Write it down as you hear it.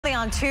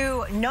on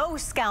to No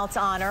Scouts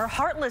honor.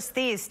 Heartless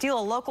thieves steal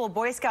a local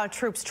Boy Scout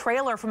troop's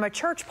trailer from a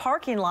church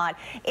parking lot.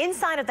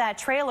 Inside of that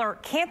trailer,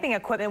 camping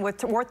equipment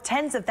worth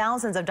tens of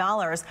thousands of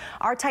dollars.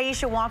 Our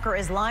Taisha Walker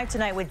is live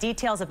tonight with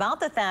details about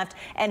the theft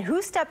and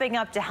who's stepping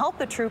up to help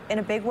the troop in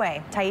a big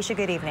way. Taisha,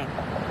 good evening.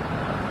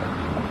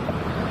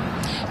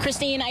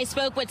 Christine, I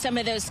spoke with some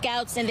of those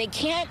scouts, and they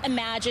can't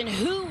imagine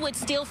who would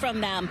steal from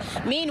them.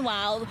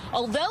 Meanwhile,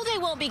 although they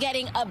won't be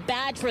getting a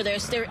badge for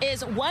this, there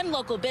is one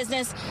local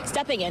business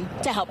stepping in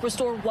to help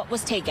restore what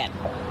was taken.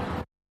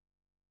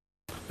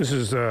 This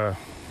is a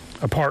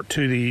part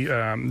to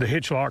the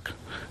hitch lock.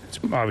 It's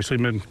obviously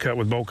been cut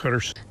with bolt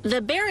cutters.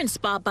 The barren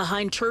spot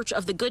behind Church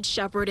of the Good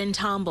Shepherd in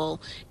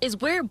Tomball is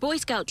where Boy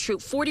Scout Troop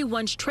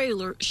 41's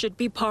trailer should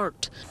be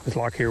parked. This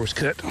lock here was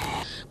cut.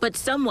 But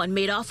someone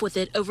made off with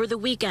it over the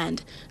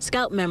weekend.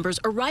 Scout members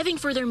arriving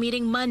for their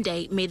meeting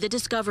Monday made the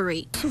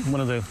discovery.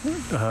 One of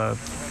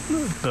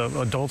the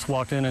adults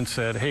walked in and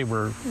said, "Hey,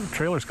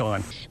 trailer's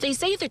gone." They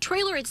say the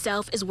trailer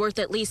itself is worth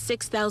at least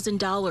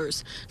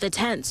 $6,000. The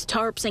tents,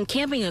 tarps, and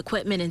camping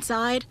equipment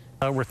inside.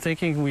 We're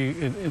thinking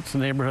it's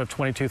in the neighborhood of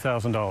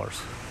 $22,000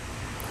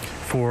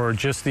 for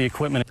just the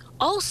equipment.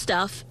 All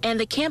stuff and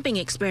the camping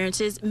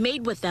experiences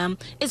made with them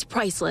is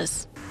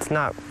priceless. It's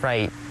not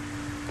right.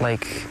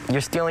 Like,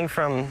 you're stealing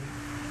from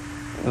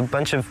a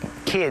bunch of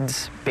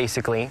kids,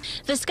 basically.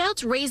 The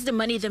Scouts raise the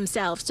money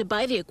themselves to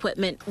buy the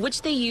equipment,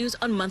 which they use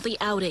on monthly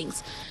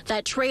outings.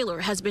 That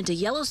trailer has been to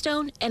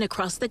Yellowstone and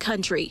across the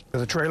country.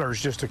 The trailer is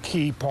just a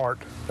key part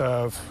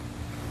of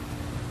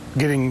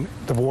getting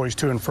the boys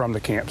to and from the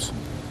camps.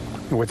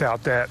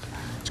 Without that,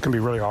 it's going to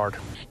be really hard.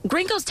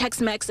 Gringos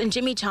Tex-Mex and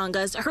Jimmy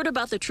Changas heard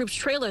about the troop's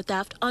trailer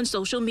theft on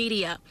social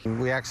media.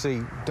 We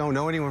actually don't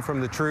know anyone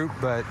from the troop,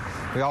 but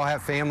we all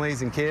have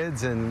families and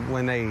kids, and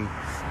when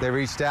they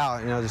reached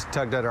out, just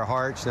tugged at our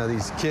hearts.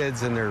 These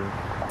kids and their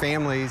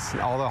families,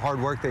 all the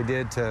hard work they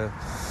did to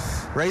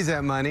raise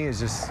that money is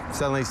just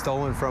suddenly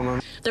stolen from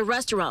them. The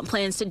restaurant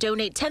plans to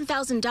donate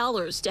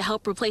 $10,000 to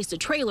help replace the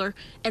trailer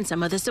and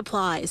some of the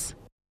supplies.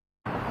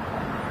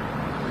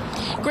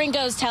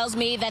 Gringos tells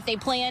me that they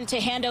plan to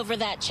hand over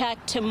that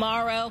check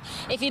tomorrow.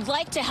 If you'd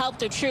like to help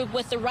the troop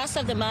with the rest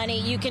of the money,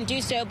 you can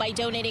do so by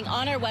donating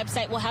on our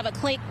website. We'll have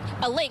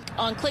a link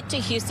on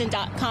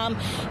clicktohouston.com.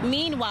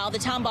 Meanwhile, the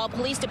Tomball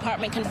Police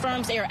Department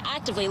confirms they are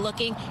actively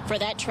looking for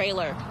that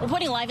trailer.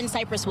 Reporting live in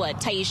Cypress Wood,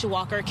 Taisha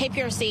Walker,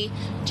 KPRC,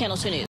 Channel 2 News.